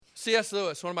C.S.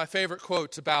 Lewis, one of my favorite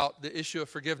quotes about the issue of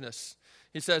forgiveness,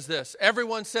 he says this: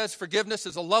 everyone says forgiveness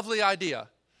is a lovely idea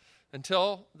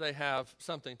until they have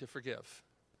something to forgive.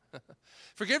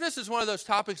 Forgiveness is one of those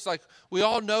topics, like, we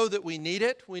all know that we need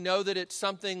it. We know that it's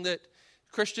something that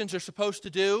Christians are supposed to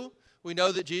do. We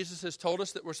know that Jesus has told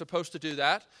us that we're supposed to do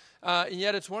that. And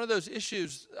yet it's one of those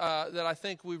issues that I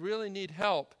think we really need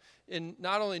help in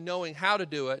not only knowing how to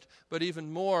do it, but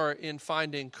even more in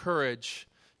finding courage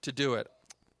to do it.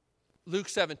 Luke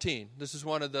 17, this is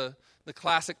one of the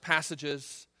classic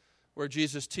passages where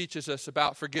Jesus teaches us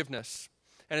about forgiveness.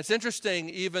 And it's interesting,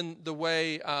 even the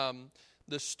way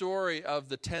the story of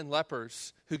the 10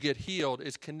 lepers who get healed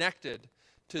is connected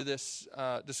to this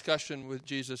discussion with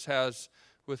Jesus has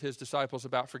with his disciples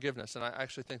about forgiveness. And I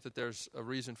actually think that there's a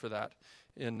reason for that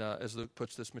as Luke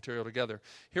puts this material together.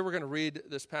 Here we're going to read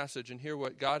this passage and hear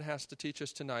what God has to teach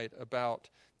us tonight about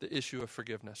the issue of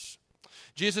forgiveness.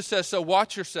 Jesus says, "So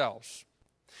watch yourselves.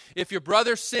 If your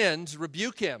brother sins,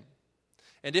 rebuke him.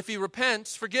 And if he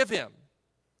repents, forgive him.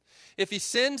 If he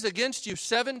sins against you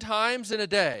 7 times in a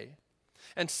day,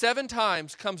 and 7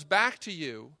 times comes back to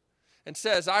you and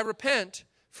says, 'I repent,'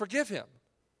 forgive him."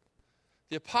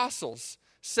 The apostles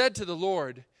said to the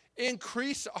Lord,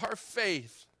 "Increase our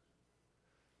faith."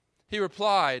 He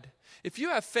replied, "If you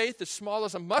have faith as small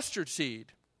as a mustard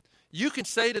seed, you can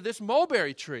say to this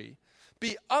mulberry tree,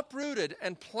 'Be uprooted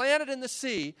and planted in the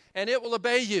sea,' and it will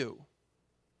obey you.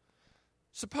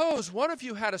 Suppose one of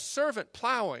you had a servant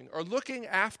plowing or looking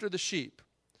after the sheep.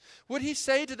 Would he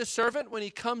say to the servant when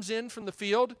he comes in from the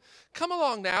field, 'Come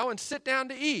along now and sit down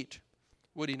to eat'?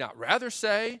 Would he not rather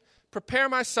say, 'Prepare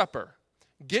my supper,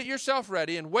 get yourself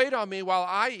ready, and wait on me while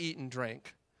I eat and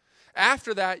drink?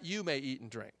 After that you may eat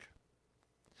and drink'?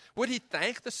 Would he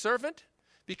thank the servant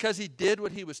because he did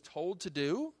what he was told to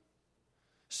do?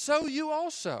 So you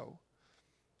also,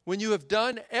 when you have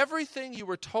done everything you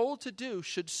were told to do,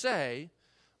 should say,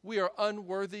 'We are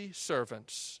unworthy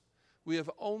servants. We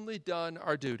have only done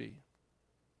our duty.'"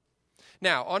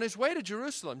 Now, on his way to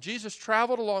Jerusalem, Jesus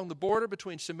traveled along the border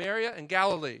between Samaria and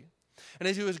Galilee. And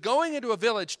as he was going into a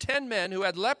village, 10 men who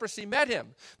had leprosy met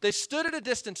him. They stood at a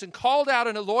distance and called out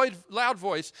in a loud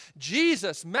voice,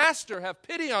 "Jesus, Master, have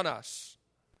pity on us."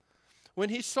 When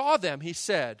he saw them, he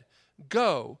said,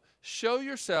 "Go, show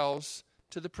yourselves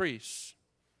to the priests."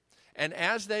 And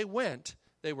as they went,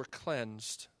 they were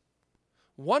cleansed.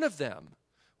 One of them,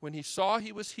 when he saw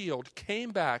he was healed,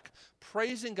 came back,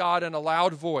 praising God in a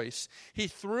loud voice. He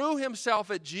threw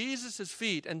himself at Jesus'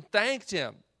 feet and thanked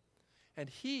him. And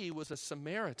he was a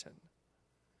Samaritan.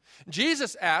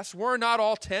 Jesus asked, "Were not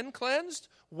all 10 cleansed?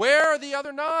 Where are the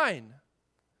other 9?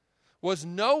 Was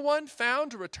no one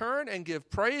found to return and give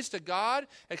praise to God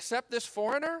except this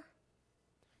foreigner?"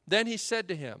 Then he said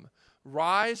to him,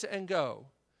 "Rise and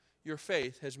go. Your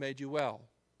faith has made you well."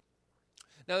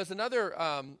 Now, there's another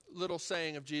little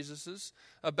saying of Jesus's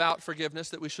about forgiveness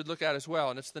that we should look at as well,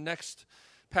 and it's the next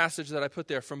passage that I put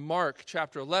there from Mark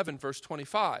chapter 11, verse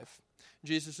 25.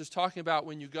 Jesus is talking about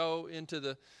when you go into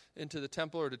the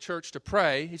temple or to church to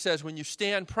pray. He says, when you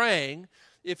stand praying,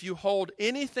 if you hold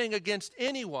anything against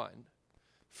anyone,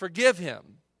 forgive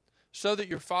him, so that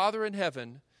your Father in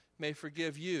heaven may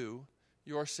forgive you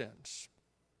your sins.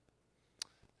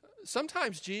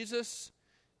 Sometimes Jesus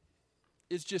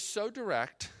is just so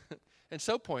direct and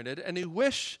so pointed, and he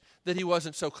wish that he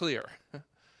wasn't so clear.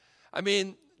 I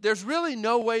mean, there's really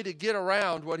no way to get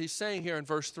around what he's saying here in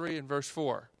verse 3 and verse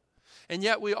 4. And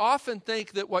yet we often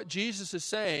think that what Jesus is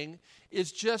saying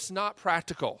is just not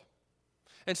practical.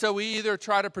 And so we either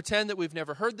try to pretend that we've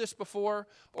never heard this before,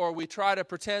 or we try to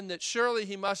pretend that surely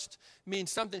he must mean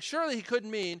something. Surely he couldn't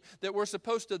mean that we're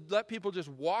supposed to let people just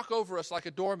walk over us like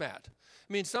a doormat.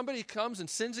 I mean, somebody comes and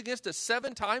sins against us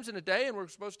 7 times in a day, and we're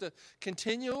supposed to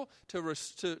continue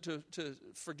to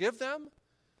forgive them?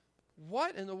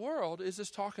 What in the world is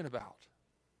this talking about?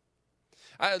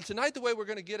 Tonight, the way we're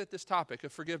going to get at this topic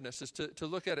of forgiveness is to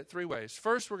look at it 3 ways.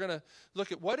 First, we're going to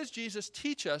look at what does Jesus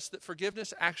teach us that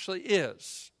forgiveness actually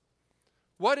is.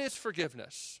 What is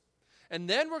forgiveness? And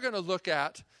then we're going to look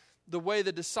at the way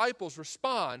the disciples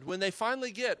respond when they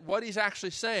finally get what he's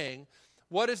actually saying.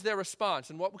 What is their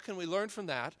response, and what can we learn from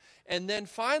that? And then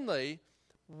finally,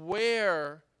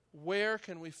 where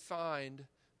can we find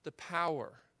the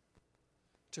power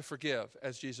to forgive,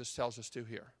 as Jesus tells us to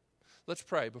here? Let's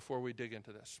pray before we dig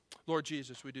into this. Lord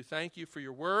Jesus, we do thank you for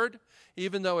your word,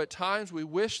 even though at times we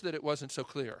wish that it wasn't so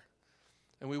clear.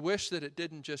 And we wish that it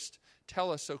didn't just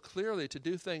tell us so clearly to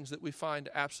do things that we find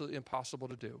absolutely impossible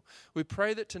to do. We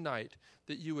pray that tonight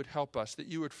that you would help us, that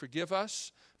you would forgive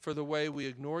us for the way we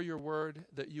ignore your word,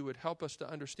 that you would help us to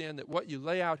understand that what you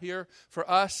lay out here for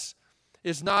us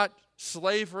is not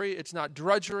slavery, it's not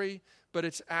drudgery, but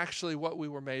it's actually what we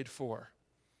were made for.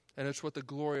 And it's what the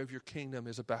glory of your kingdom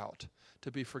is about,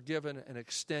 to be forgiven and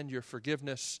extend your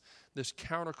forgiveness, this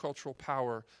countercultural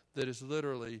power that is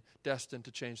literally destined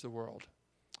to change the world.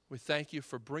 We thank you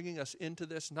for bringing us into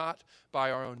this, not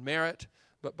by our own merit,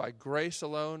 but by grace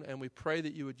alone, and we pray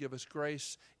that you would give us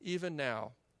grace even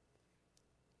now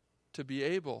to be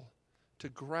able to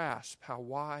grasp how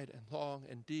wide and long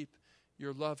and deep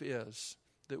your love is,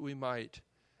 that we might,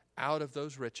 out of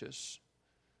those riches,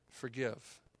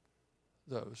 forgive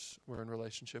those we're in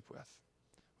relationship with.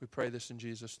 We pray this in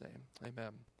Jesus' name.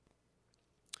 Amen.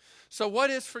 So what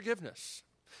is forgiveness?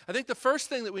 I think the first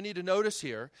thing that we need to notice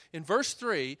here in verse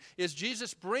 3 is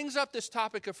Jesus brings up this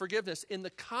topic of forgiveness in the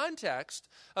context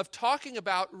of talking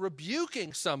about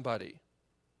rebuking somebody.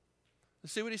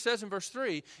 Let's see what he says in verse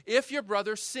 3. If your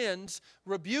brother sins,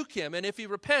 rebuke him, and if he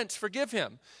repents, forgive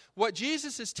him. What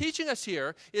Jesus is teaching us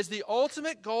here is the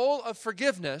ultimate goal of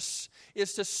forgiveness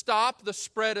is to stop the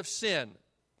spread of sin.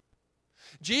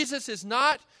 Jesus is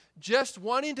not just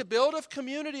wanting to build a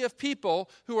community of people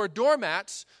who are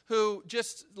doormats, who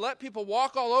just let people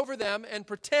walk all over them and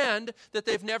pretend that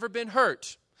they've never been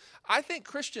hurt. I think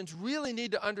Christians really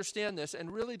need to understand this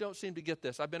and really don't seem to get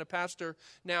this. I've been a pastor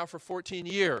now for 14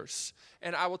 years,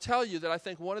 and I will tell you that I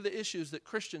think one of the issues that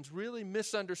Christians really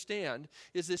misunderstand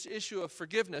is this issue of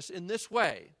forgiveness in this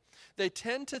way. They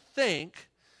tend to think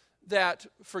that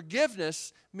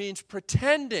forgiveness means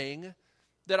pretending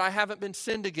that I haven't been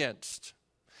sinned against.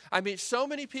 I meet so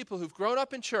many people who've grown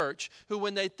up in church who,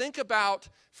 when they think about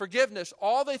forgiveness,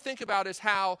 all they think about is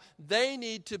how they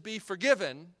need to be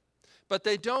forgiven, but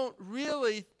they don't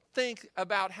really think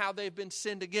about how they've been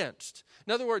sinned against.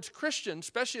 In other words, Christians,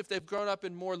 especially if they've grown up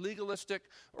in more legalistic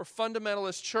or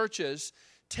fundamentalist churches,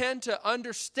 tend to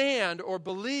understand or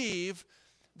believe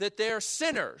that they're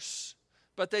sinners,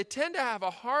 but they tend to have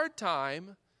a hard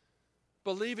time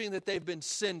believing that they've been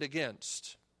sinned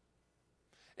against.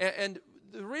 And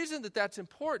the reason that that's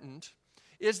important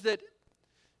is that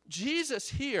Jesus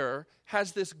here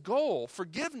has this goal.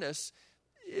 Forgiveness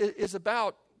is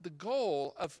about the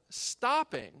goal of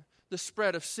stopping the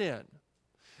spread of sin.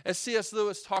 As C.S.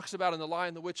 Lewis talks about in The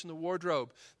Lion, the Witch, and the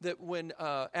Wardrobe, that when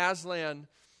Aslan,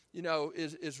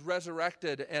 is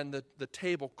resurrected and the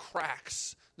table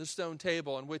cracks, the stone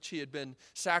table on which he had been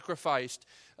sacrificed,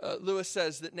 Lewis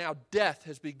says that now death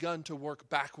has begun to work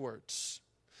backwards.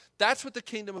 That's what the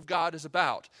kingdom of God is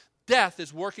about. Death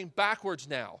is working backwards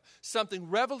now. Something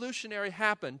revolutionary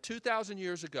happened 2,000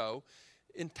 years ago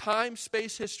in time,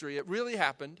 space, history. It really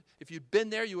happened. If you'd been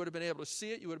there, you would have been able to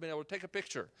see it. You would have been able to take a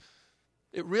picture.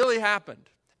 It really happened,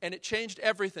 and it changed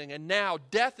everything. And now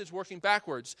death is working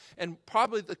backwards. And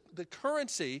probably the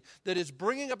currency that is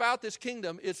bringing about this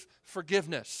kingdom is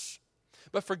forgiveness.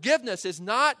 But forgiveness is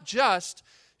not just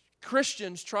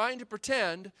Christians trying to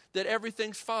pretend that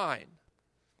everything's fine.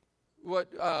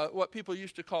 What people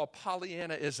used to call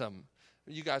Pollyannaism.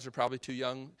 You guys are probably too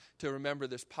young to remember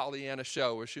this Pollyanna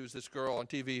show where she was this girl on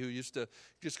TV who used to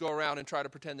just go around and try to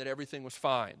pretend that everything was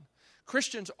fine.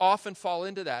 Christians often fall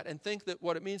into that and think that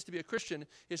what it means to be a Christian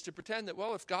is to pretend that,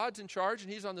 well, if God's in charge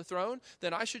and he's on the throne,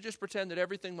 then I should just pretend that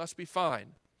everything must be fine.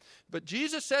 But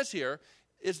Jesus says here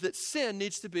is that sin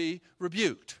needs to be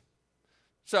rebuked.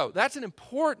 So that's an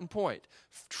important point.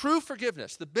 True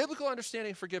forgiveness, the biblical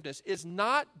understanding of forgiveness, is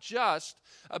not just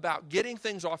about getting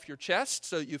things off your chest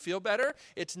so that you feel better.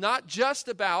 It's not just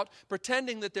about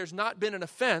pretending that there's not been an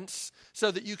offense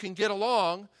so that you can get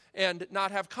along and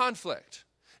not have conflict.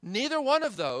 Neither one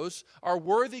of those are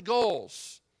worthy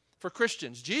goals for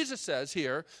Christians. Jesus says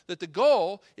here that the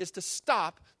goal is to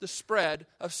stop the spread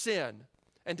of sin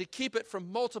and to keep it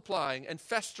from multiplying and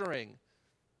festering.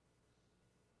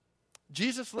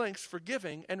 Jesus links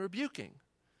forgiving and rebuking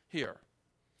here.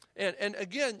 And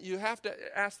again, you have to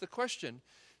ask the question,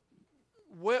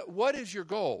 what is your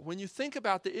goal? When you think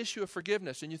about the issue of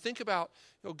forgiveness and you think about,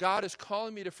 God is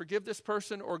calling me to forgive this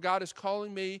person, or God is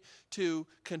calling me to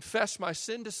confess my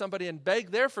sin to somebody and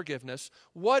beg their forgiveness,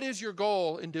 what is your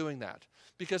goal in doing that?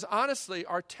 Because honestly,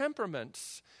 our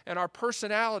temperaments and our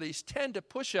personalities tend to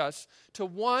push us to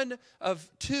one of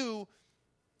two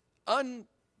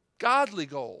ungodly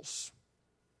goals.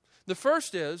 The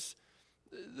first is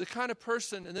the kind of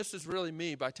person, and this is really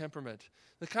me by temperament,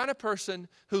 the kind of person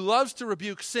who loves to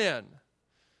rebuke sin,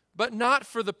 but not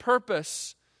for the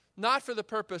purpose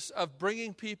of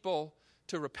bringing people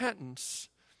to repentance,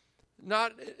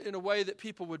 not in a way that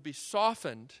people would be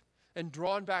softened and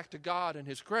drawn back to God and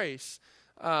His grace,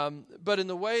 but in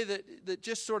the way that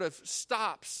just sort of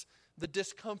stops the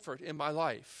discomfort in my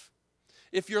life.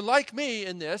 If you're like me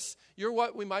in this, you're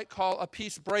what we might call a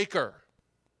peace breaker.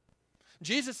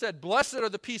 Jesus said, blessed are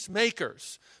the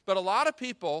peacemakers. But a lot of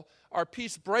people are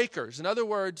peace breakers. In other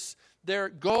words, their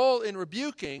goal in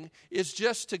rebuking is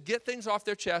just to get things off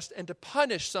their chest and to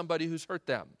punish somebody who's hurt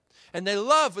them. And they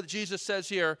love what Jesus says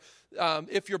here,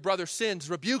 if your brother sins,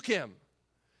 rebuke him.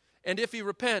 And if he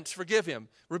repents, forgive him.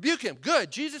 Rebuke him.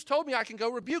 Good. Jesus told me I can go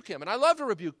rebuke him. And I love to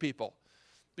rebuke people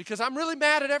because I'm really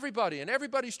mad at everybody. And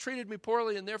everybody's treated me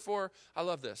poorly. And therefore, I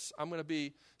love this. I'm going to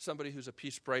be somebody who's a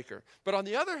peace breaker. But on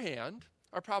the other hand,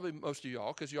 or probably most of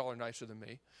y'all, because y'all are nicer than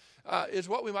me, is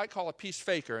what we might call a peace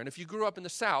faker. And if you grew up in the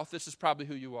South, this is probably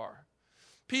who you are.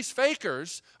 Peace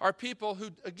fakers are people who,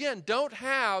 again, don't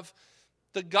have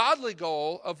the godly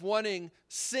goal of wanting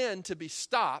sin to be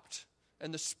stopped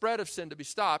and the spread of sin to be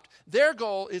stopped. Their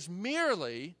goal is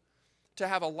merely to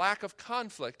have a lack of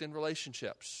conflict in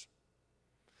relationships.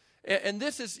 And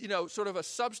this is, sort of a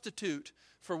substitute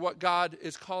for what God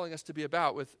is calling us to be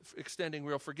about with extending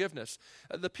real forgiveness.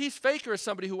 The peace faker is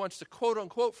somebody who wants to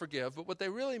quote-unquote forgive, but what they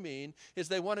really mean is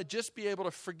they want to just be able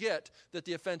to forget that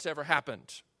the offense ever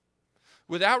happened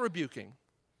without rebuking,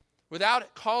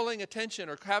 without calling attention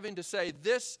or having to say,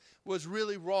 this was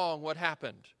really wrong, what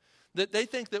happened. That they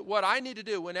think that what I need to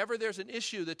do whenever there's an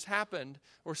issue that's happened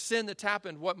or sin that's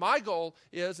happened, what my goal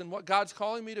is and what God's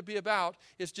calling me to be about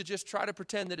is to just try to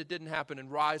pretend that it didn't happen and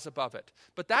rise above it.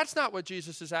 But that's not what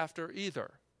Jesus is after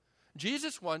either.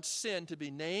 Jesus wants sin to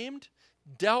be named,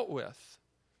 dealt with,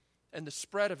 and the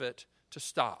spread of it to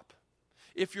stop.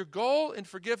 If your goal in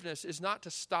forgiveness is not to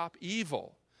stop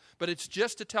evil, but it's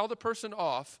just to tell the person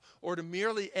off or to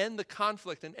merely end the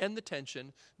conflict and end the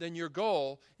tension, then your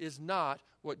goal is not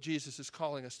what Jesus is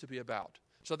calling us to be about.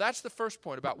 So that's the first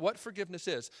point about what forgiveness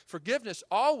is. Forgiveness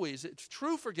always, it's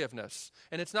true forgiveness,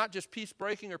 and it's not just peace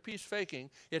breaking or peace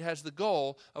faking. It has the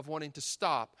goal of wanting to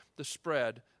stop the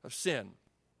spread of sin.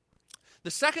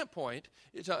 The second point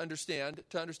is to understand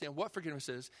what forgiveness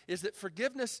is that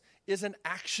forgiveness is an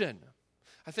action.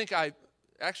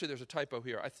 Actually, there's a typo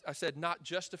here. I said not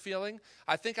just a feeling.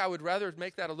 I think I would rather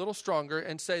make that a little stronger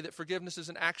and say that forgiveness is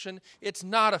an action. It's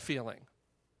not a feeling.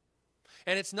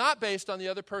 And it's not based on the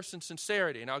other person's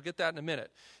sincerity, and I'll get that in a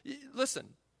minute. Listen,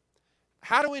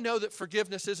 how do we know that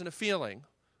forgiveness isn't a feeling?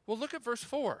 Well, look at verse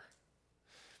 4.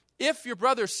 If your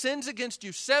brother sins against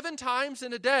you 7 times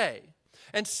in a day,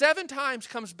 and 7 times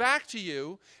comes back to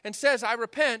you and says, I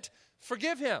repent,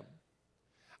 forgive him.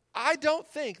 I don't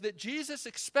think that Jesus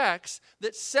expects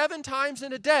that 7 times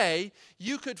in a day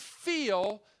you could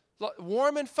feel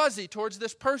warm and fuzzy towards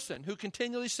this person who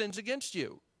continually sins against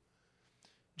you.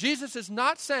 Jesus is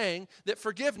not saying that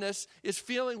forgiveness is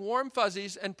feeling warm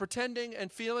fuzzies and pretending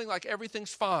and feeling like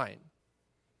everything's fine.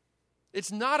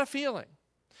 It's not a feeling.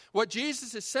 What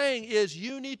Jesus is saying is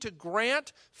you need to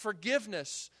grant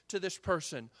forgiveness to this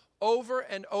person over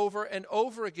and over and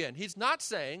over again. He's not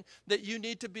saying that you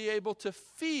need to be able to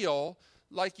feel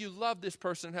like you love this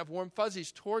person and have warm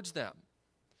fuzzies towards them.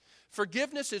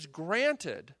 Forgiveness is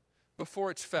granted before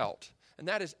it's felt. And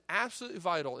that is absolutely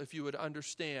vital if you would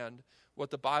understand what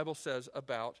the Bible says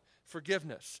about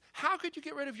forgiveness. How could you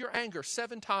get rid of your anger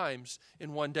 7 times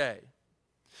in one day?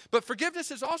 But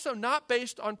forgiveness is also not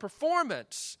based on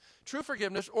performance, true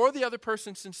forgiveness, or the other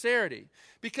person's sincerity.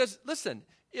 Because, listen,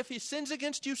 if he sins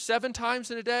against you 7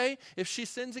 times in a day, if she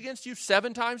sins against you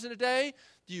 7 times in a day,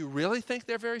 do you really think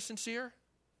they're very sincere?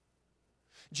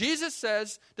 Jesus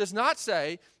does not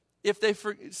say, if they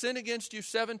sin against you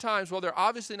 7 times, well, they're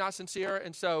obviously not sincere,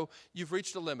 and so you've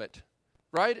reached a limit,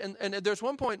 right? And there's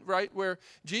one point, right, where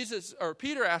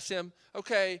Peter asks him,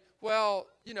 okay, well,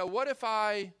 what if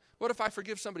I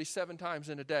forgive somebody 7 times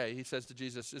in a day? He says to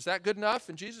Jesus, is that good enough?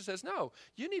 And Jesus says, no,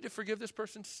 you need to forgive this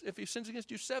person if he sins against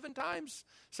you 7 times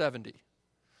 70.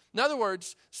 In other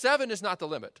words, 7 is not the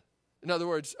limit. In other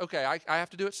words, okay, I have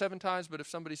to do it 7 times, but if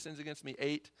somebody sins against me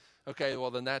 8, okay,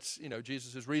 well then that's,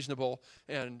 Jesus is reasonable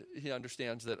and he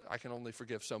understands that I can only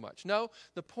forgive so much. No,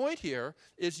 the point here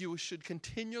is you should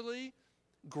continually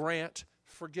grant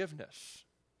forgiveness.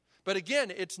 But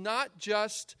again, it's not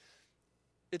just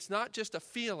a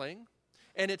feeling,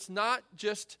 and it's not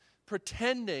just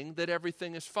pretending that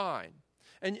everything is fine.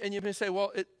 And you may say,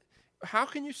 well, how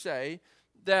can you say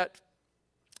that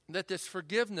this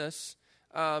forgiveness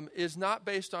is not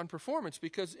based on performance?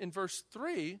 Because in verse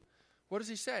 3, what does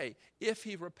he say? If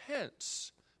he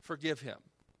repents, forgive him.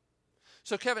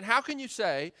 So Kevin, how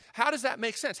does that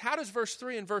make sense? How does verse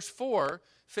 3 and verse 4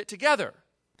 fit together?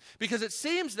 Because it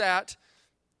seems that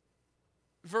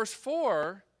verse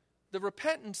 4, the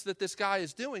repentance that this guy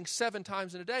is doing 7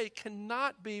 times in a day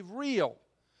cannot be real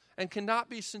and cannot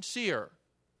be sincere.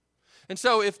 And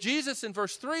so if Jesus in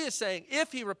verse 3 is saying,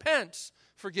 if he repents,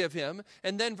 forgive him.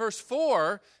 And then verse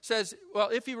 4 says, well,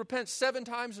 if he repents 7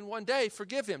 times in one day,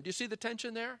 forgive him. Do you see the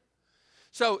tension there?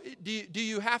 So do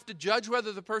you have to judge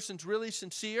whether the person's really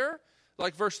sincere,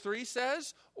 like verse 3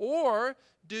 says, or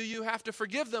do you have to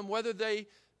forgive them whether they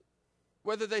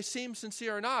seem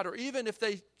sincere or not, or even if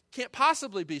they can't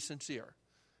possibly be sincere?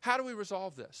 How do we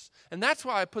resolve this? And that's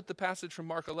why I put the passage from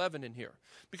Mark 11 in here.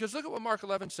 Because look at what Mark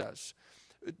 11 says.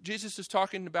 Jesus is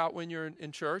talking about when you're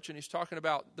in church, and he's talking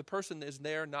about the person that is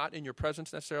there, not in your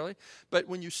presence necessarily. But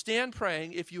when you stand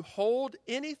praying, if you hold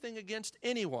anything against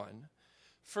anyone,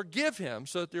 forgive him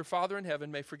so that your Father in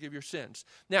heaven may forgive your sins.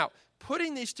 Now,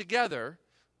 putting these together,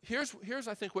 here's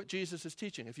I think what Jesus is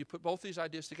teaching. If you put both these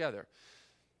ideas together,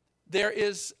 there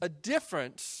is a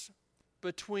difference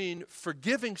between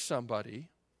forgiving somebody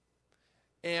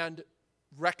and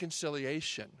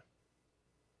reconciliation.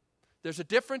 There's a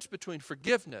difference between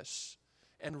forgiveness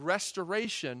and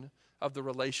restoration of the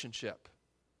relationship.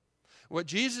 What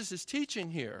Jesus is teaching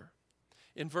here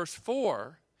in verse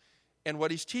 4 and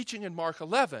what he's teaching in Mark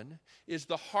 11 is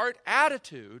the heart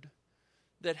attitude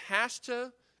that has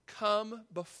to come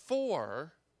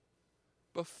before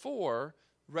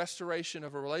restoration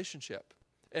of a relationship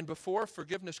and before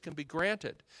forgiveness can be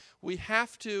granted. We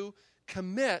have to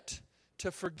commit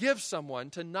to forgive someone,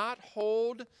 to not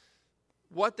hold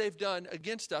what they've done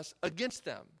against us against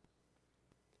them.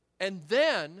 And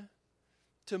then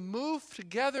to move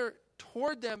together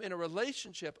toward them in a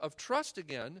relationship of trust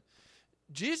again,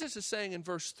 Jesus is saying in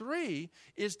verse 3,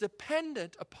 is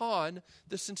dependent upon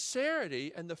the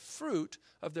sincerity and the fruit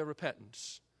of their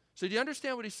repentance. So do you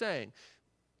understand what he's saying?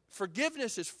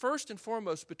 Forgiveness is first and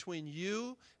foremost between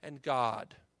you and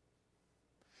God.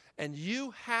 And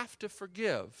you have to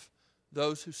forgive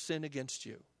those who sin against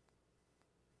you.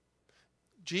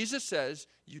 Jesus says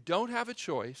you don't have a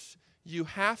choice. You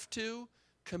have to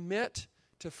commit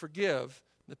to forgive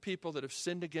the people that have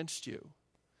sinned against you.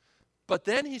 But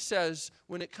then he says,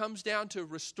 when it comes down to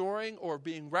restoring or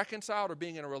being reconciled or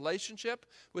being in a relationship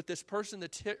with this person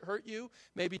that's hurt you,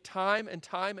 maybe time and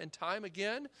time and time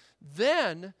again,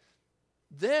 then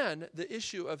the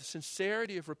issue of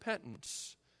sincerity of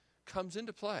repentance comes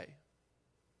into play.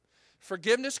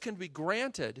 Forgiveness can be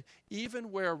granted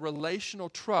even where relational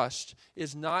trust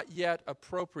is not yet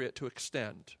appropriate to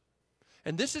extend.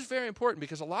 And this is very important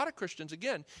because a lot of Christians,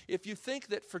 again, if you think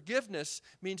that forgiveness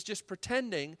means just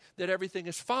pretending that everything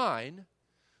is fine,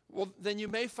 well, then you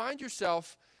may find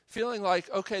yourself feeling like,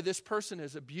 okay, this person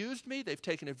has abused me, they've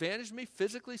taken advantage of me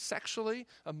physically, sexually,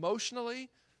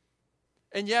 emotionally.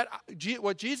 And yet,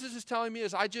 what Jesus is telling me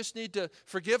is I just need to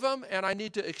forgive them and I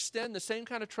need to extend the same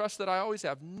kind of trust that I always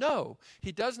have. No,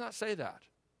 he does not say that.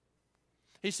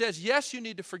 He says, yes, you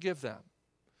need to forgive them.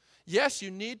 Yes,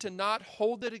 you need to not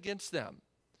hold it against them.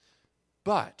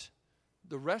 But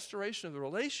the restoration of the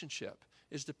relationship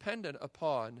is dependent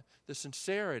upon the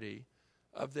sincerity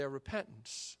of their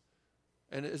repentance.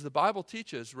 And as the Bible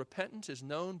teaches, repentance is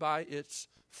known by its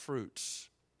fruits.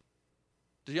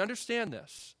 Do you understand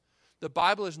this? The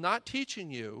Bible is not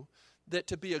teaching you that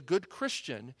to be a good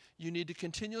Christian, you need to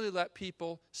continually let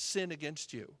people sin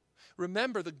against you.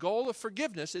 Remember, the goal of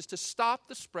forgiveness is to stop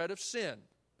the spread of sin.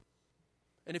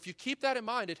 And if you keep that in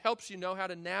mind, it helps you know how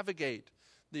to navigate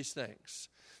these things.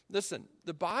 Listen,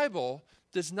 the Bible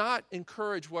does not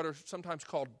encourage what are sometimes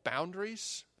called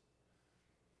boundaries.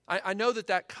 I know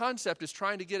that concept is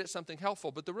trying to get at something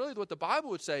helpful, but really what the Bible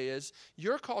would say is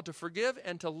you're called to forgive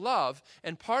and to love,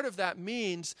 and part of that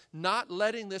means not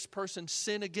letting this person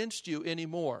sin against you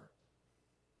anymore.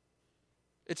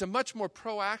 It's a much more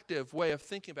proactive way of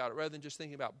thinking about it rather than just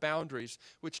thinking about boundaries,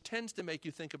 which tends to make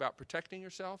you think about protecting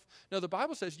yourself. No, the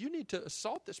Bible says you need to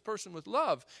assault this person with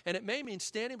love, and it may mean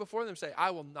standing before them and say,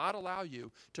 I will not allow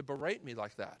you to berate me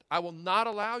like that. I will not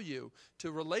allow you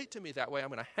to relate to me that way. I'm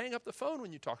going to hang up the phone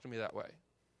when you talk to me that way.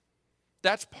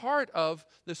 That's part of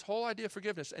this whole idea of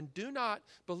forgiveness. And do not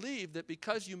believe that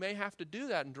because you may have to do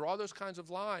that and draw those kinds of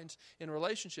lines in a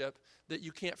relationship that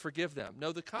you can't forgive them.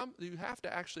 No, you have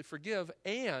to actually forgive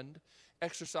and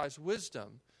exercise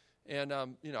wisdom. And,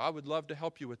 I would love to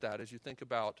help you with that as you think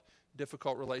about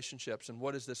difficult relationships and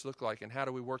what does this look like and how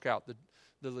do we work out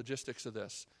the logistics of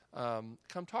this.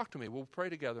 Come talk to me. We'll pray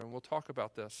together and we'll talk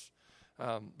about this.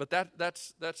 But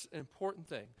that's an important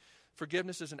thing.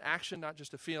 Forgiveness is an action, not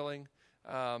just a feeling.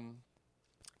 And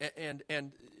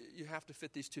you have to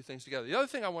fit these two things together. The other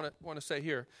thing I want to say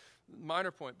here, minor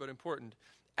point but important,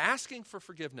 asking for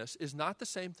forgiveness is not the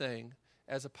same thing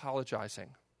as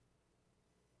apologizing.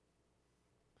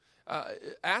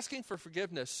 Asking for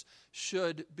forgiveness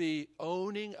should be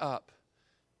owning up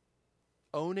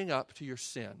to your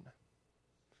sin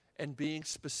and being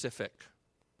specific.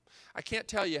 I can't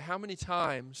tell you how many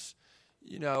times,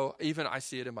 even I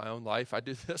see it in my own life. I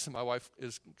do this, and my wife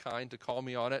is kind to call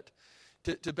me on it,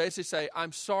 to basically say,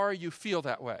 I'm sorry you feel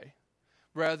that way,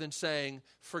 rather than saying,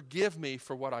 forgive me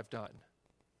for what I've done.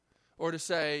 Or to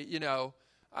say,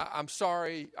 I'm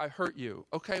sorry I hurt you.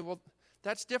 Okay, well,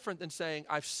 that's different than saying,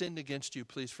 I've sinned against you,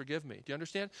 please forgive me. Do you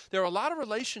understand? There are a lot of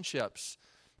relationships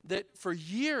that for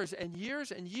years and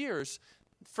years and years,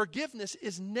 forgiveness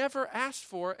is never asked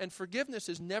for and forgiveness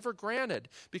is never granted.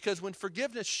 Because when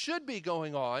forgiveness should be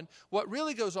going on, what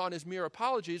really goes on is mere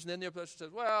apologies, and then the other person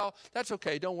says, well, that's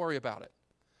okay, don't worry about it.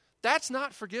 That's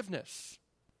not forgiveness.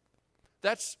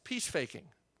 That's peace faking.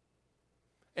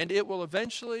 And it will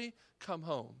eventually come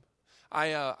home.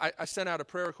 I sent out a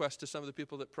prayer request to some of the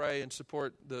people that pray and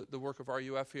support the work of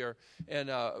RUF here. And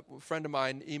a friend of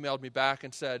mine emailed me back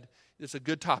and said, it's a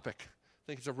good topic. I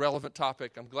think it's a relevant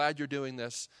topic. I'm glad you're doing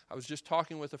this. I was just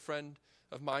talking with a friend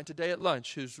of mine today at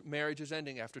lunch whose marriage is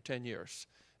ending after 10 years.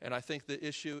 And I think the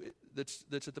issue that's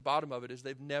at the bottom of it is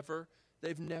they've never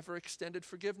extended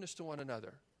forgiveness to one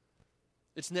another.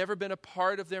 It's never been a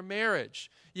part of their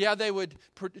marriage. Yeah, they would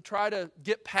try to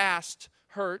get past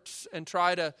hurts and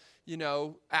try to,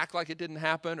 act like it didn't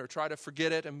happen or try to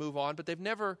forget it and move on, but they've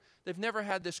never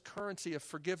had this currency of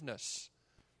forgiveness.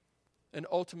 And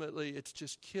ultimately, it's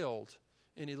just killed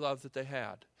any love that they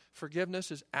had. Forgiveness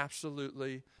is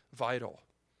absolutely vital.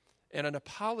 And an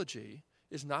apology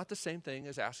is not the same thing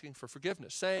as asking for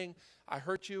forgiveness. Saying, I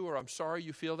hurt you or I'm sorry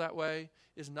you feel that way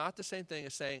is not the same thing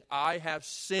as saying, I have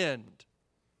sinned.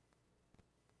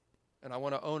 And I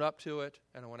want to own up to it,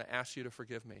 and I want to ask you to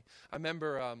forgive me. I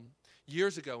remember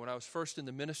years ago when I was first in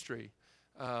the ministry,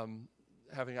 having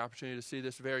the opportunity to see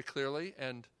this very clearly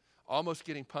and almost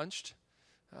getting punched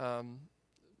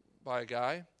by a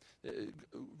guy.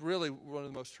 Really one of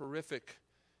the most horrific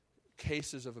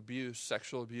cases of abuse,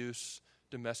 sexual abuse,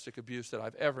 domestic abuse that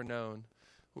I've ever known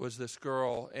was this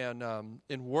girl. And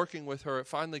in working with her, it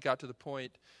finally got to the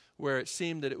point where it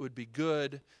seemed that it would be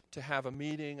good to have a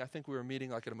meeting. I think we were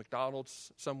meeting like at a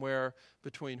McDonald's somewhere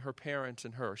between her parents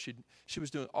and her. She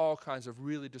was doing all kinds of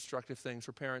really destructive things.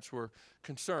 Her parents were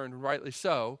concerned, rightly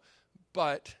so,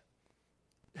 but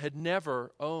had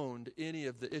never owned any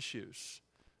of the issues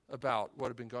about what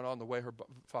had been going on, the way her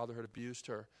father had abused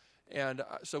her. And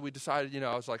so we decided,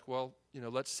 I was like, well,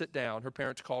 let's sit down. Her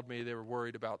parents called me. They were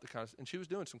worried about the kind of, and she was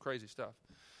doing some crazy stuff.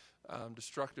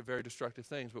 Very destructive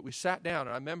things. But we sat down,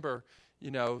 and I remember,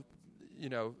 the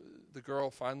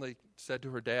girl finally said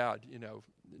to her dad,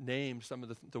 named some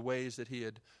of the ways that he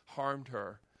had harmed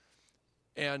her.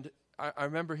 And I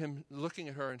remember him looking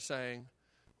at her and saying,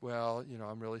 well,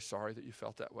 I'm really sorry that you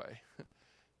felt that way.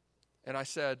 And I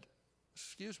said,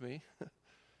 excuse me,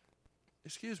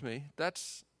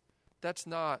 that's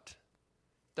not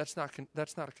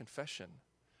a confession.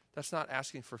 That's not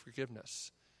asking for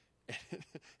forgiveness.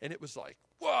 And it was like,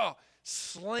 whoa,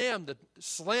 slammed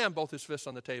both his fists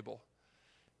on the table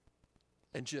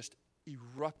and just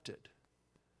erupted.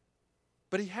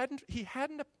 But he hadn't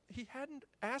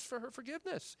asked for her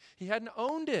forgiveness. He hadn't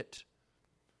owned it.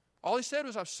 All he said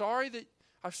was, I'm sorry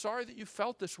that you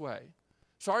felt this way.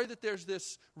 Sorry that there's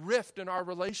this rift in our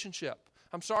relationship.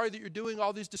 I'm sorry that you're doing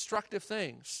all these destructive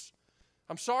things.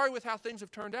 I'm sorry with how things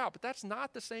have turned out, but that's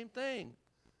not the same thing.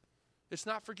 It's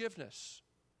not forgiveness.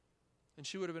 And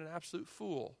she would have been an absolute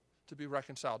fool to be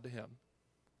reconciled to him.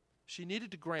 She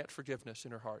needed to grant forgiveness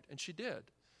in her heart, and she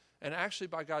did. And actually,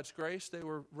 by God's grace, they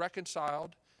were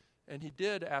reconciled, and he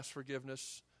did ask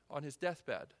forgiveness on his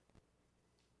deathbed.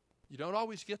 You don't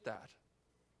always get that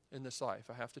in this life,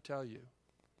 I have to tell you.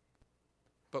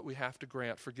 But we have to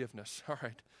grant forgiveness. All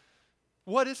right.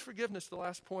 What is forgiveness? The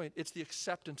last point. It's the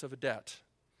acceptance of a debt.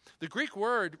 The Greek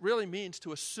word really means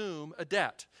to assume a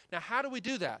debt. Now, how do we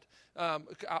do that?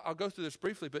 I'll go through this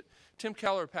briefly, but Tim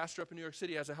Keller, pastor up in New York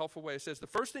City, has a helpful way. He says the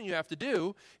first thing you have to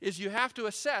do is you have to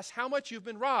assess how much you've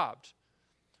been robbed.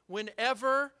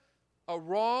 Whenever a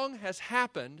wrong has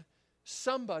happened,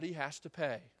 somebody has to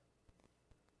pay.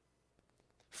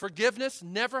 Forgiveness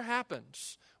never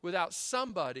happens without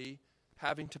somebody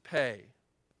having to pay.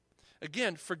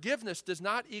 Again, forgiveness does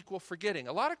not equal forgetting.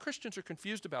 A lot of Christians are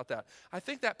confused about that. I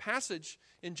think that passage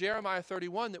in Jeremiah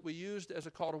 31 that we used as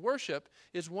a call to worship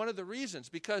is one of the reasons,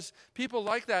 because people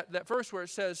like that verse where it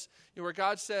says, where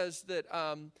God says that,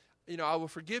 I will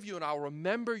forgive you and I'll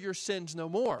remember your sins no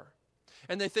more.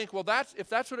 And they think, well, if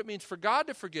that's what it means for God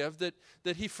to forgive,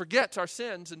 that he forgets our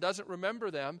sins and doesn't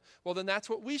remember them, well, then that's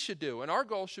what we should do. And our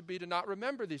goal should be to not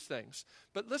remember these things.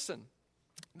 But listen,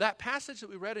 that passage that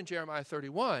we read in Jeremiah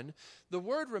 31, the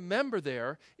word remember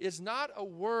there is not a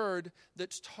word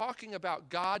that's talking about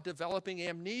God developing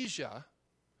amnesia.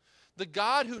 The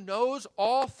God who knows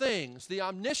all things, the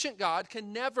omniscient God,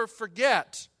 can never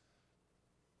forget.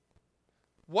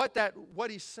 What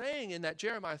he's saying in that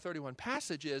Jeremiah 31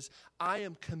 passage is, I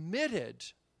am committed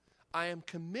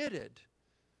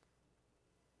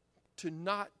to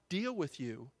not deal with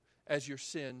you as your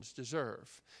sins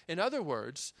deserve. In other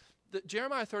words,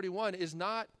 Jeremiah 31 is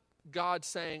not God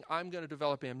saying, I'm going to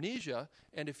develop amnesia,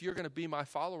 and if you're going to be my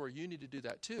follower, you need to do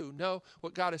that too. No,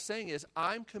 what God is saying is,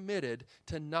 I'm committed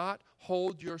to not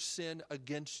hold your sin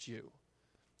against you.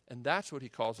 And that's what he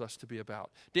calls us to be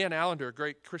about. Dan Allender, a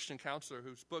great Christian counselor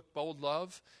whose book, Bold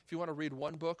Love, if you want to read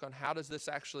one book on how does this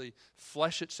actually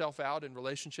flesh itself out in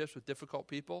relationships with difficult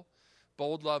people,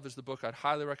 Bold Love is the book I'd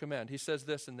highly recommend. He says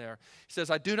this in there. He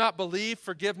says, I do not believe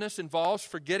forgiveness involves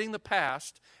forgetting the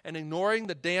past and ignoring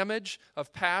the damage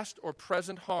of past or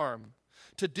present harm.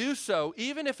 To do so,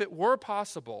 even if it were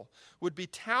possible, would be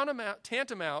tantamount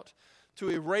to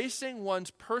erasing one's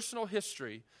personal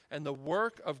history and the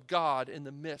work of God in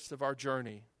the midst of our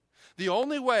journey. The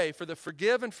only way for the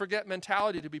forgive and forget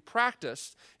mentality to be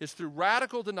practiced is through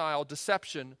radical denial,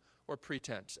 deception, or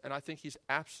pretense. And I think he's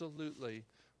absolutely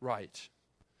right.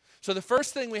 So the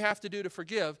first thing we have to do to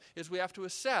forgive is we have to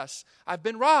assess, I've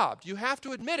been robbed. You have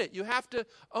to admit it. You have to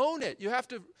own it. You have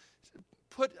to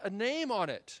put a name on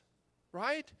it,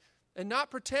 right? And not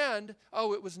pretend,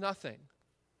 oh, it was nothing.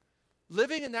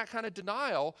 Living in that kind of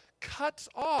denial cuts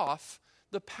off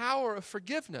the power of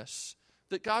forgiveness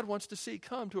that God wants to see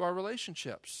come to our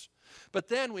relationships. But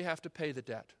then we have to pay the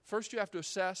debt. First, you have to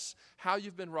assess how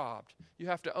you've been robbed. You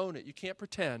have to own it. You can't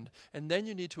pretend. And then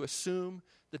you need to assume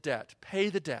the debt, pay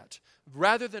the debt,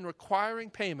 rather than requiring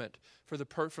payment from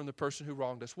the person who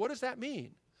wronged us. What does that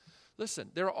mean?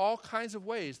 Listen, there are all kinds of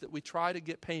ways that we try to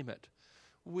get payment.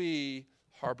 We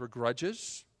harbor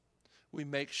grudges. We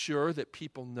make sure that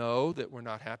people know that we're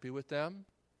not happy with them,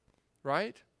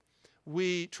 right?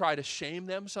 We try to shame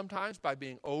them sometimes by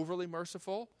being overly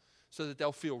merciful so that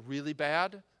they'll feel really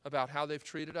bad about how they've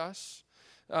treated us.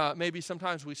 Maybe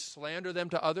sometimes we slander them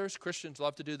to others. Christians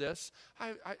love to do this.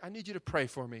 I need you to pray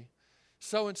for me.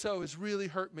 So-and-so has really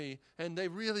hurt me, and they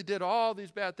really did all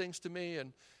these bad things to me,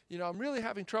 and I'm really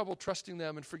having trouble trusting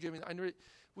them and forgiving them.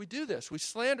 We do this. We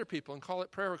slander people and call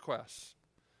it prayer requests,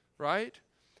 right?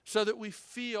 So that we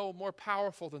feel more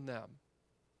powerful than them.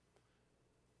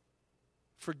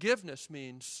 Forgiveness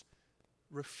means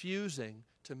refusing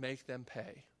to make them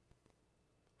pay.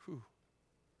 Whew.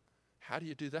 How do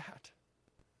you do that?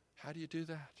 How do you do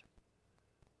that?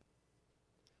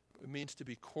 It means to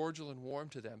be cordial and warm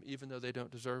to them, even though they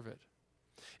don't deserve it.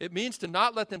 It means to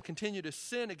not let them continue to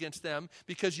sin against them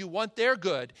because you want their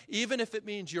good, even if it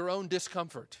means your own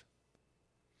discomfort.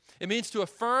 It means to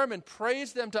affirm and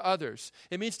praise them to others.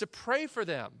 It means to pray for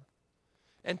them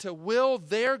and to will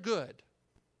their good,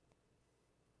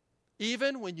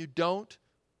 even when you don't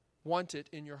want it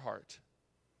in your heart.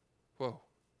 Whoa.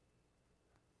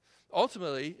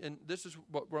 Ultimately, and this is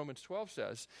what Romans 12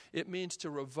 says, it means to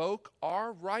revoke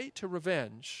our right to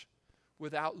revenge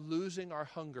without losing our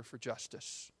hunger for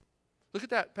justice. Look at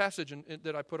that passage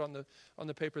that I put on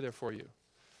the paper there for you.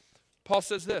 Paul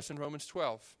says this in Romans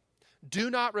 12.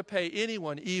 Do not repay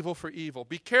anyone evil for evil.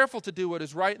 Be careful to do what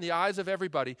is right in the eyes of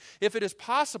everybody. If it is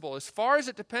possible, as far as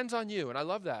it depends on you, and I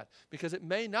love that because it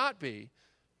may not be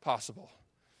possible,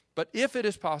 but if it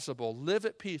is possible, live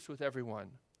at peace with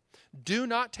everyone. Do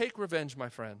not take revenge, my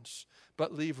friends,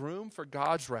 but leave room for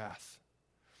God's wrath.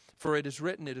 For it is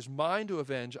written, it is mine to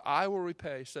avenge, I will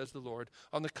repay, says the Lord.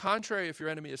 On the contrary, if your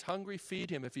enemy is hungry,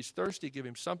 feed him. If he's thirsty, give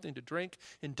him something to drink.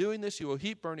 In doing this, you will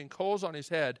heap burning coals on his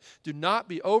head. Do not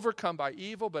be overcome by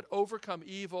evil, but overcome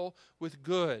evil with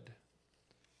good.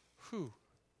 Whew.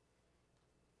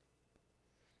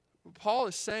 What Paul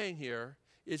is saying here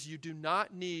is you do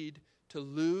not need to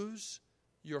lose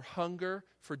your hunger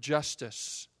for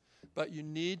justice, but you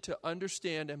need to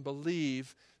understand and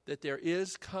believe that there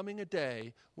is coming a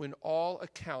day when all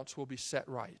accounts will be set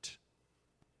right.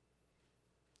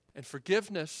 And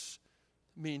forgiveness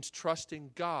means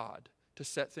trusting God to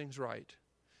set things right.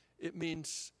 It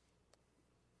means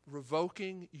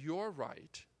revoking your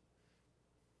right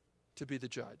to be the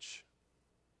judge.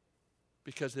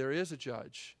 Because there is a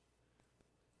judge,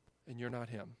 and you're not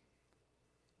him.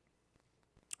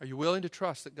 Are you willing to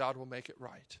trust that God will make it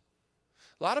right?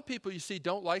 A lot of people, you see,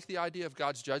 don't like the idea of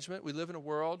God's judgment. We live in a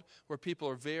world where people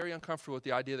are very uncomfortable with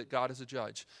the idea that God is a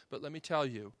judge. But let me tell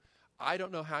you, I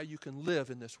don't know how you can live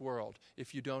in this world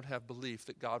if you don't have belief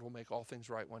that God will make all things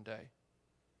right one day.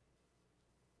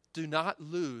 Do not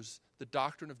lose the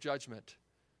doctrine of judgment,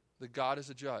 that God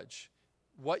is a judge.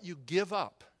 What you give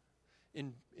up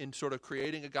in sort of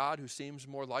creating a God who seems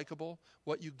more likable,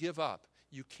 what you give up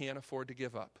you can't afford to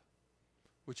give up,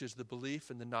 which is the belief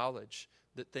and the knowledge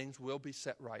that things will be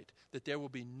set right, that there will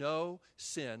be no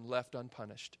sin left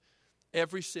unpunished.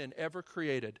 Every sin ever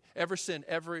created, every sin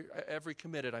ever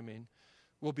committed,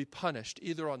 will be punished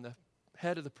either on the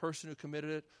head of the person who committed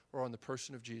it or on the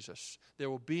person of Jesus. There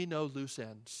will be no loose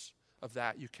ends. Of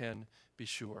that you can be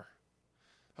sure.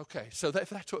 Okay, so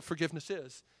that's what forgiveness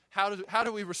is. How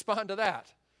do we respond to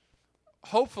that?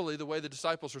 Hopefully the way the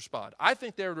disciples respond. I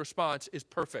think their response is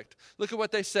perfect. Look at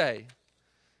what they say.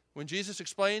 When Jesus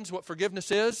explains what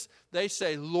forgiveness is, they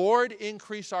say, Lord,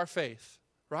 increase our faith.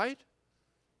 Right?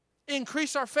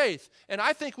 Increase our faith. And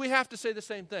I think we have to say the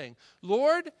same thing.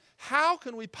 Lord, how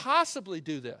can we possibly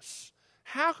do this?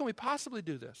 How can we possibly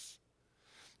do this?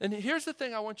 And here's the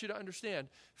thing I want you to understand.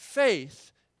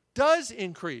 Faith does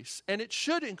increase, and it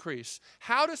should increase.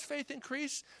 How does faith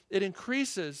increase? It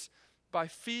increases by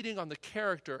feeding on the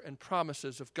character and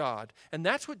promises of God. And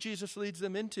that's what Jesus leads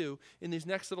them into in these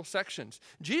next little sections.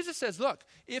 Jesus says, look,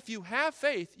 if you have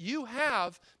faith, you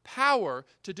have power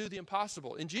to do the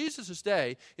impossible. In Jesus'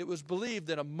 day, it was believed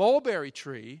that a mulberry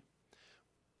tree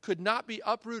could not be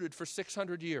uprooted for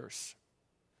 600 years.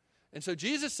 And so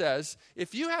Jesus says,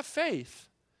 if you have faith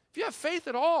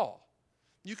at all,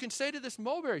 you can say to this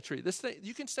mulberry tree, this thing,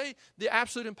 you can say the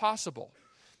absolute impossible.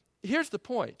 Here's the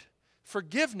point.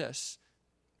 Forgiveness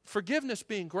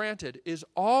being granted is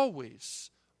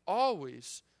always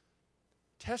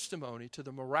testimony to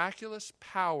the miraculous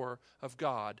power of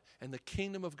God and the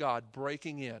kingdom of God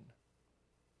breaking in.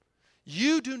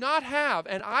 You do not have,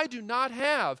 and I do not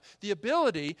have, the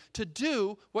ability to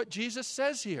do what Jesus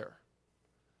says here.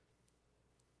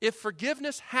 If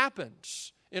forgiveness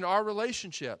happens in our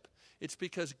relationship, it's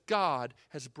because God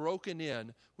has broken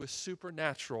in with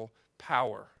supernatural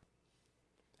power.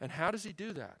 And how does he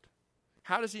do that?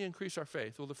 How does he increase our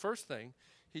faith? Well, the first thing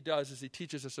he does is he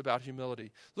teaches us about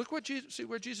humility. Look see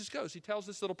where Jesus goes. He tells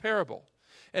this little parable.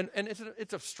 And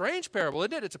it's a strange parable,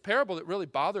 isn't it? It's a parable that really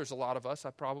bothers a lot of us,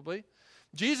 probably.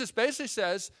 Jesus basically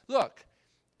says, look,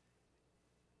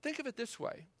 think of it this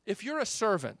way. If you're a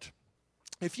servant,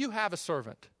 if you have a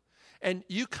servant, and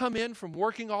you come in from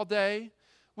working all day,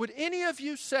 would any of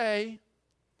you say,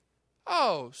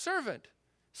 oh, servant,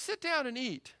 sit down and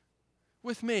eat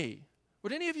with me?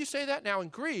 Would any of you say that? Now, in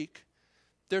Greek,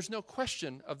 there's no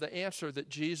question of the answer that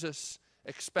Jesus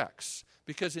expects.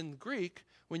 Because in Greek,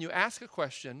 when you ask a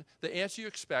question, the answer you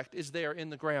expect is there in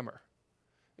the grammar.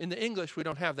 In the English, we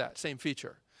don't have that same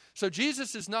feature. So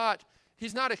Jesus is not,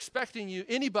 he's not expecting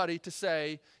anybody to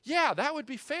say, yeah, that would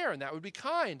be fair and that would be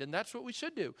kind and that's what we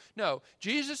should do. No,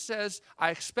 Jesus says, I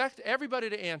expect everybody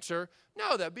to answer,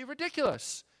 no, that'd be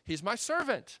ridiculous. He's my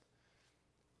servant.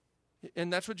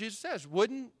 And that's what Jesus says.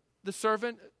 Wouldn't the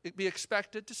servant be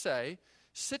expected to say,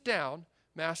 sit down,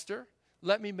 master,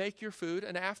 let me make your food,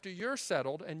 and after you're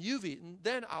settled and you've eaten,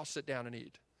 then I'll sit down and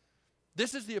eat.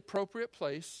 This is the appropriate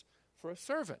place for a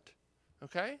servant,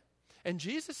 okay? And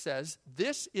Jesus says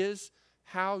this is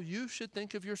how you should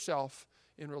think of yourself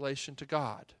in relation to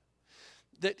God.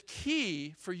 That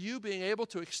key for you being able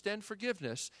to extend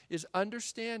forgiveness is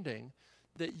understanding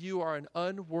that you are an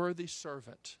unworthy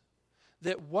servant.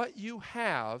 That what you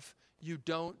have, you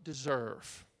don't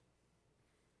deserve.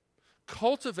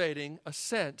 Cultivating a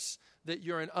sense that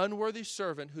you're an unworthy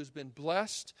servant who's been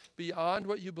blessed beyond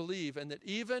what you believe, and that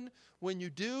even when you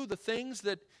do the things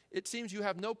that it seems you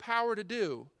have no power to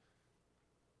do,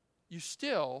 you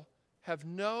still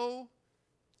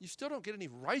don't get any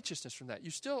righteousness from that.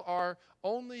 You still are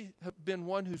only have been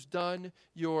one who's done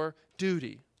your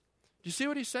duty. Do you see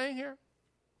what he's saying here?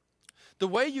 The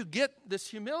way you get this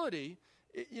humility,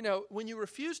 when you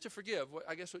refuse to forgive,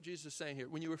 I guess what Jesus is saying here,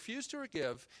 when you refuse to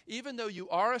forgive, even though you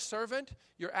are a servant,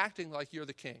 you're acting like you're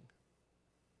the king.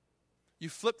 You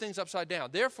flip things upside down.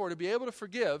 Therefore, to be able to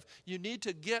forgive, you need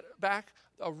to get back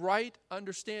a right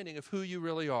understanding of who you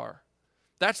really are.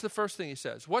 That's the first thing he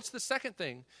says. What's the second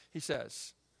thing he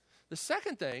says? The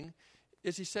second thing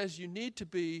is he says you need to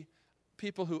be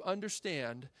people who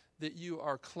understand that you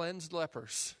are cleansed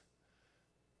lepers.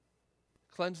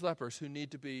 Cleansed lepers who need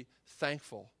to be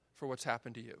thankful for what's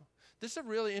happened to you. This is a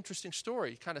really interesting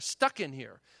story, kind of stuck in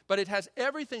here. But it has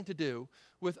everything to do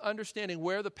with understanding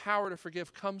where the power to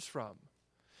forgive comes from.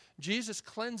 Jesus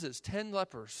cleanses 10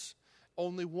 lepers.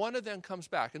 Only one of them comes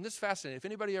back. And this is fascinating. If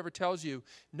anybody ever tells you,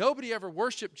 nobody ever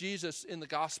worshiped Jesus in the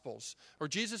Gospels, or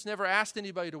Jesus never asked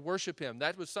anybody to worship him,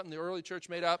 that was something the early church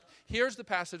made up, here's the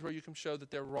passage where you can show that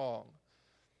they're wrong.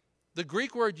 The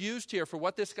Greek word used here for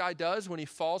what this guy does when he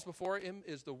falls before him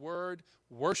is the word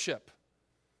worship.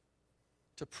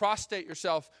 To prostrate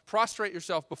yourself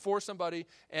before somebody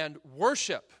and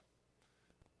worship.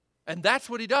 And that's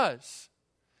what he does.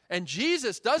 And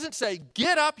Jesus doesn't say,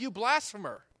 get up, you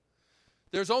blasphemer.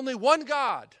 There's only one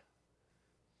God,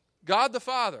 God the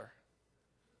Father.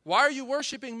 Why are you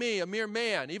worshiping me, a mere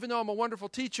man, even though I'm a wonderful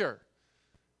teacher?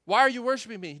 Why are you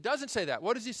worshiping me? He doesn't say that.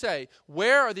 What does he say?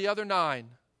 Where are the other 9?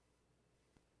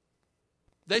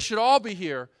 They should all be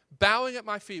here, bowing at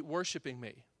my feet, worshiping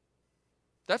me.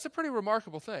 That's a pretty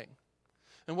remarkable thing.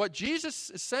 And what Jesus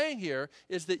is saying here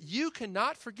is that you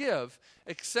cannot forgive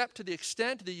except to the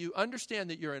extent that you understand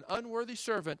that you're an unworthy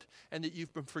servant and that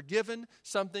you've been forgiven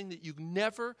something that you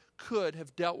never could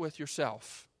have dealt with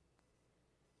yourself.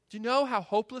 Do you know how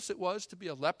hopeless it was to be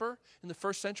a leper in the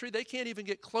first century? They can't even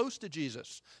get close to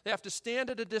Jesus. They have to stand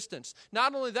at a distance.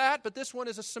 Not only that, but this one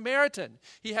is a Samaritan.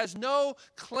 He has no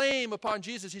claim upon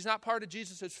Jesus. He's not part of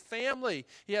Jesus' family.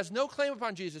 He has no claim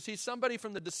upon Jesus. He's somebody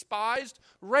from the despised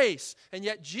race. And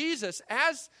yet Jesus,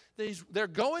 as they're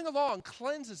going along,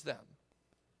 cleanses them.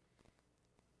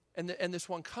 And this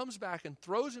one comes back and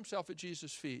throws himself at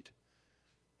Jesus' feet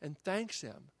and thanks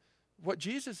him. What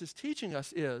Jesus is teaching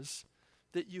us is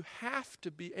that you have to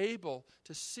be able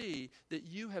to see that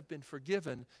you have been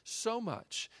forgiven so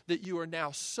much, that you are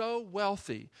now so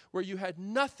wealthy, where you had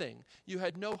nothing, you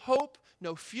had no hope,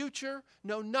 no future,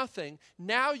 no nothing.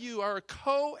 Now you are a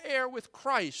co-heir with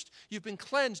Christ. You've been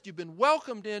cleansed, you've been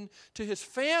welcomed into his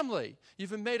family.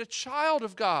 You've been made a child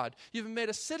of God. You've been made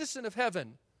a citizen of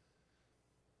heaven.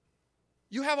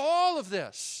 You have all of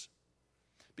this.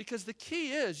 Because the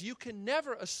key is you can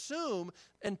never assume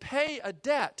and pay a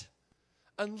debt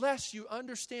unless you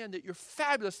understand that you're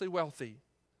fabulously wealthy.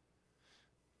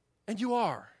 And you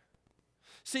are.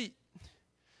 See,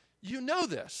 you know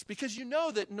this because you know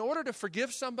that in order to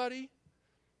forgive somebody,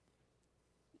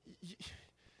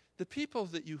 the people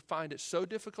that you find it so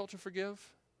difficult to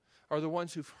forgive are the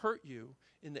ones who've hurt you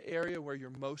in the area where you're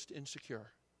most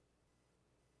insecure.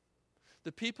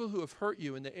 The people who have hurt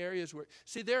you in the areas where...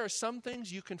 See, there are some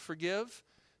things you can forgive.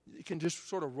 It can just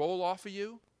sort of roll off of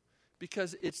you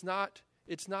because it's not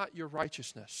your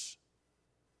righteousness.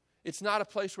 It's not a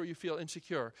place where you feel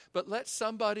insecure. But let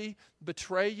somebody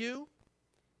betray you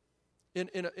in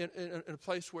a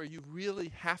place where you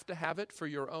really have to have it for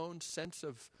your own sense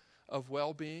of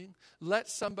well-being. Let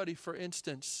somebody, for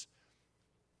instance,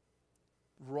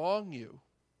 wrong you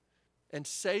and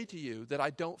say to you that I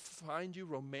don't find you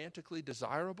romantically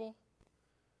desirable.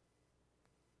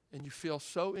 And you feel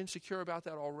so insecure about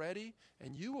that already,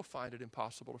 and you will find it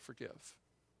impossible to forgive.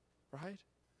 Right?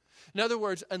 In other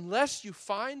words, unless you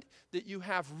find that you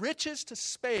have riches to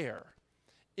spare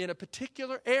in a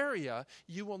particular area,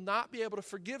 you will not be able to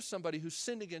forgive somebody who's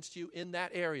sinned against you in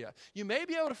that area. You may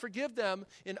be able to forgive them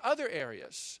in other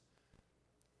areas,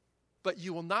 but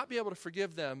you will not be able to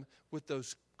forgive them with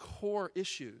those core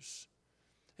issues.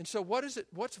 And so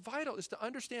what's vital is to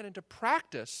understand and to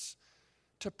practice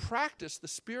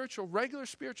the regular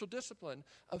spiritual discipline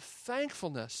of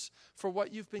thankfulness for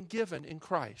what you've been given in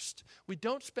Christ. We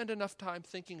don't spend enough time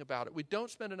thinking about it. We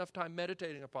don't spend enough time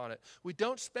meditating upon it. We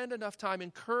don't spend enough time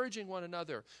encouraging one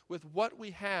another with what we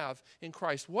have in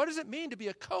Christ. What does it mean to be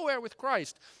a co-heir with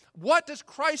Christ? What does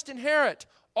Christ inherit?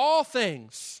 All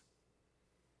things.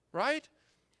 Right?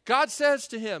 God says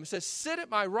to him, he says, sit at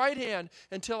my right hand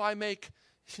until I make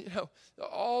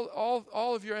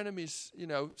all of your enemies,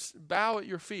 bow at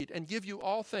your feet and give you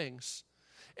all things.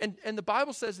 And the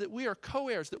Bible says that we are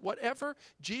co-heirs, that whatever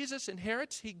Jesus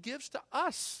inherits, he gives to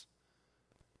us.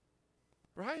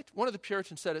 Right? One of the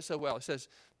Puritans said it so well. He says,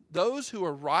 those who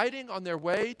are riding on their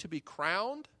way to be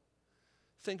crowned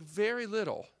think very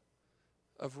little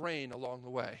of rain along the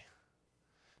way.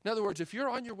 In other words, if you're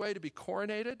on your way to be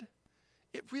coronated,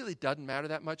 it really doesn't matter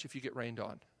that much if you get rained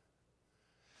on.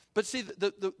 But see,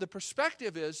 the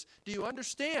perspective is, do you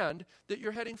understand that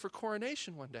you're heading for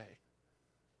coronation one day?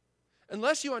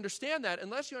 Unless you understand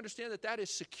that that is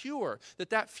secure,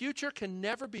 that future can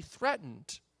never be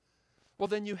threatened, well,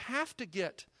 then you have to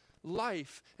get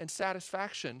life and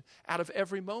satisfaction out of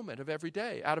every moment of every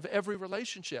day, out of every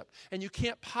relationship. And you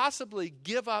can't possibly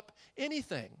give up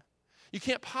anything. You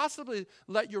can't possibly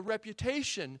let your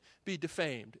reputation be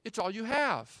defamed. It's all you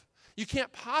have. You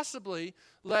can't possibly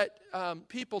let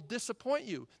people disappoint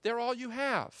you. They're all you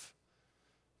have.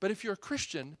 But if you're a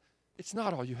Christian, it's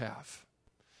not all you have.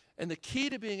 And the key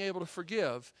to being able to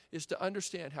forgive is to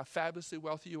understand how fabulously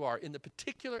wealthy you are in the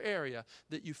particular area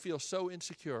that you feel so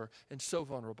insecure and so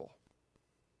vulnerable.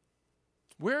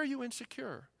 Where are you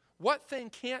insecure? What thing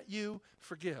can't you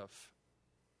forgive?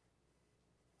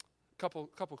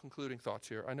 Couple concluding thoughts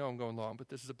here. I know I'm going long, but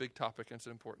this is a big topic and it's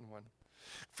an important one.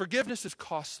 Forgiveness is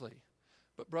costly,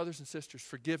 but brothers and sisters,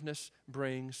 forgiveness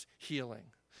brings healing.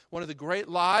 One of the great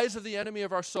lies of the enemy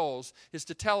of our souls is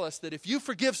to tell us that if you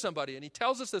forgive somebody, and he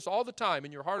tells us this all the time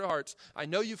in your heart of hearts, I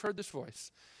know you've heard this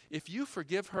voice, if you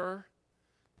forgive her,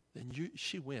 then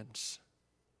she wins.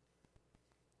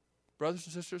 Brothers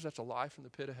and sisters, that's a lie from the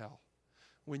pit of hell.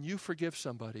 When you forgive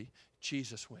somebody,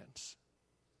 Jesus wins.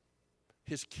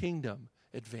 His kingdom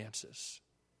advances.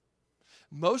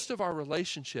 Most of our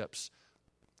relationships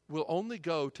will only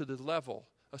go to the level,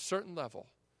 a certain level,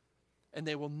 and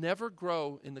they will never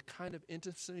grow in the kind of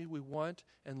intimacy we want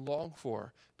and long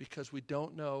for because we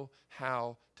don't know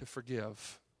how to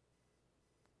forgive.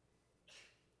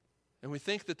 And we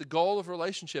think that the goal of a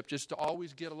relationship is to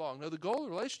always get along. No, the goal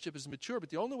of a relationship is to mature, but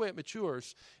the only way it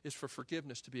matures is for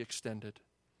forgiveness to be extended.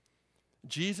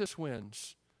 Jesus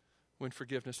wins when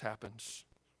forgiveness happens.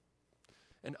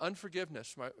 And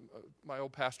unforgiveness, my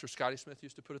old pastor Scotty Smith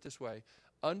used to put it this way,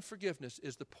 unforgiveness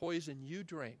is the poison you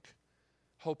drink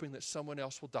hoping that someone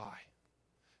else will die.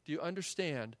 Do you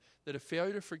understand that a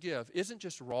failure to forgive isn't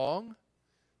just wrong,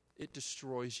 it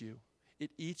destroys you. It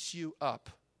eats you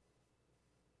up.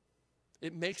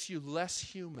 It makes you less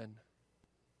human.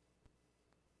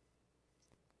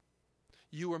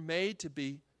 You were made to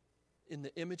be in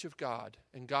the image of God,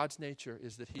 and God's nature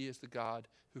is that he is the God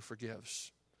who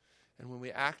forgives. And when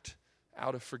we act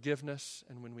out of forgiveness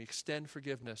and when we extend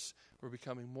forgiveness, we're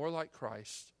becoming more like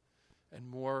Christ and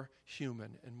more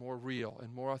human and more real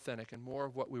and more authentic and more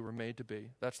of what we were made to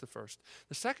be. That's the first.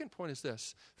 The second point is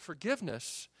this: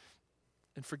 forgiveness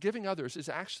and forgiving others is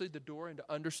actually the door into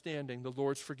understanding the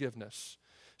Lord's forgiveness.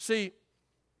 See,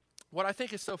 what I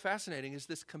think is so fascinating is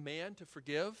this command to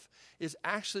forgive is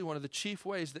actually one of the chief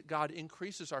ways that God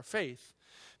increases our faith,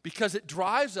 because it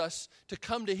drives us to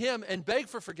come to him and beg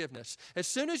for forgiveness. As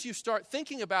soon as you start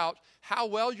thinking about how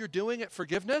well you're doing at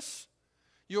forgiveness,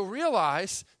 you'll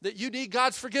realize that you need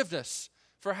God's forgiveness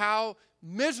for how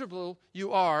miserable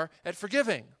you are at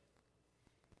forgiving.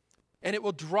 And it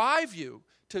will drive you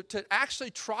to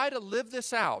actually try to live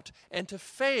this out, and to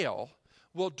fail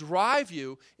will drive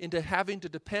you into having to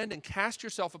depend and cast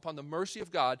yourself upon the mercy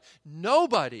of God.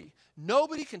 Nobody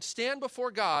can stand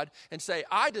before God and say,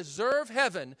 I deserve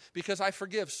heaven because I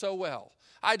forgive so well.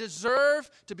 I deserve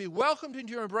to be welcomed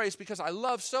into your embrace because I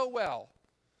love so well.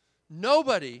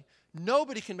 Nobody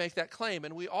can make that claim,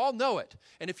 and we all know it.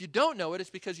 And if you don't know it, it's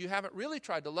because you haven't really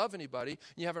tried to love anybody,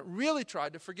 and you haven't really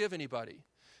tried to forgive anybody.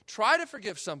 Try to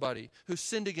forgive somebody who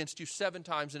sinned against you 7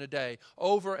 times in a day,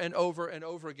 over and over and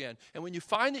over again. And when you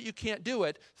find that you can't do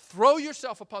it, throw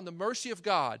yourself upon the mercy of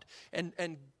God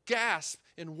and gasp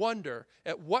in wonder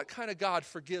at what kind of God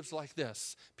forgives like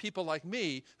this. People like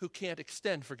me who can't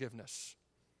extend forgiveness.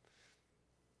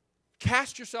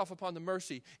 Cast yourself upon the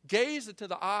mercy. Gaze into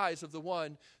the eyes of the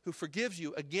one who forgives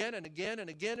you again and again and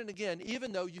again and again,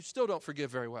 even though you still don't forgive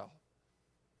very well.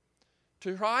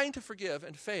 Trying to forgive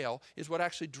and fail is what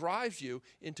actually drives you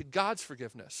into God's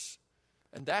forgiveness.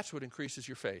 And that's what increases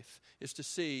your faith, is to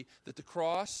see that the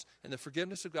cross and the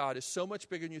forgiveness of God is so much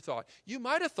bigger than you thought. You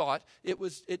might have thought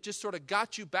it just sort of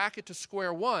got you back into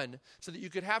square one so that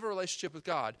you could have a relationship with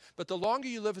God. But the longer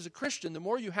you live as a Christian, the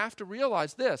more you have to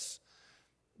realize this,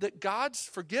 that God's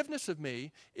forgiveness of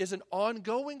me is an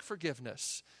ongoing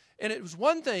forgiveness. And it was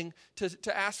one thing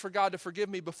to ask for God to forgive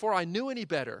me before I knew any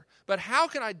better. But how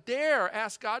can I dare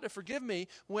ask God to forgive me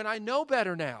when I know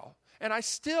better now? And I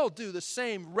still do the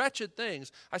same wretched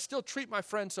things. I still treat my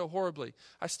friends so horribly.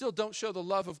 I still don't show the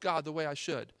love of God the way I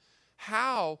should.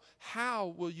 How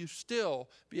will you still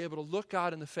be able to look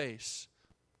God in the face?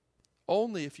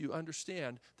 Only if you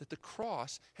understand that the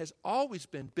cross has always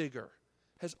been bigger.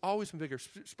 Has always been bigger.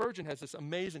 Spurgeon has this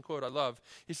amazing quote I love.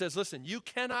 He says, listen, you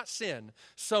cannot sin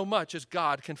so much as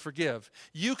God can forgive.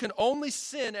 You can only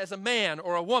sin as a man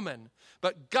or a woman,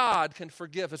 but God can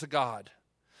forgive as a God.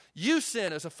 You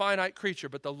sin as a finite creature,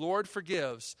 but the Lord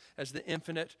forgives as the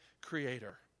infinite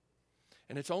creator.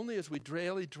 And it's only as we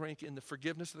daily drink in the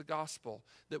forgiveness of the gospel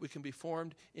that we can be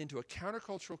formed into a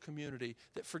countercultural community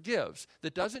that forgives,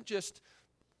 that doesn't just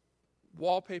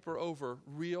wallpaper over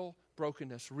real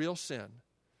brokenness, real sin.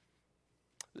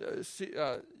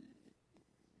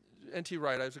 N.T.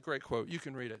 Wright has a great quote. You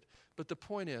can read it. But the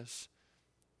point is,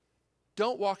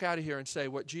 don't walk out of here and say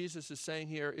what Jesus is saying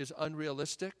here is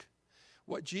unrealistic.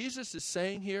 What Jesus is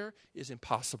saying here is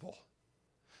impossible.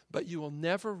 But you will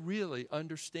never really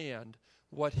understand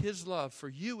what his love for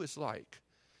you is like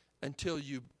until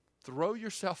you throw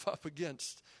yourself up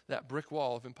against that brick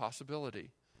wall of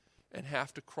impossibility and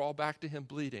have to crawl back to him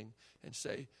bleeding and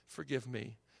say, forgive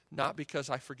me. Not because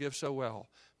I forgive so well,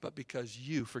 but because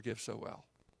you forgive so well.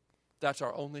 That's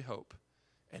our only hope,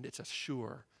 and it's a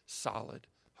sure, solid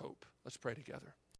hope. Let's pray together.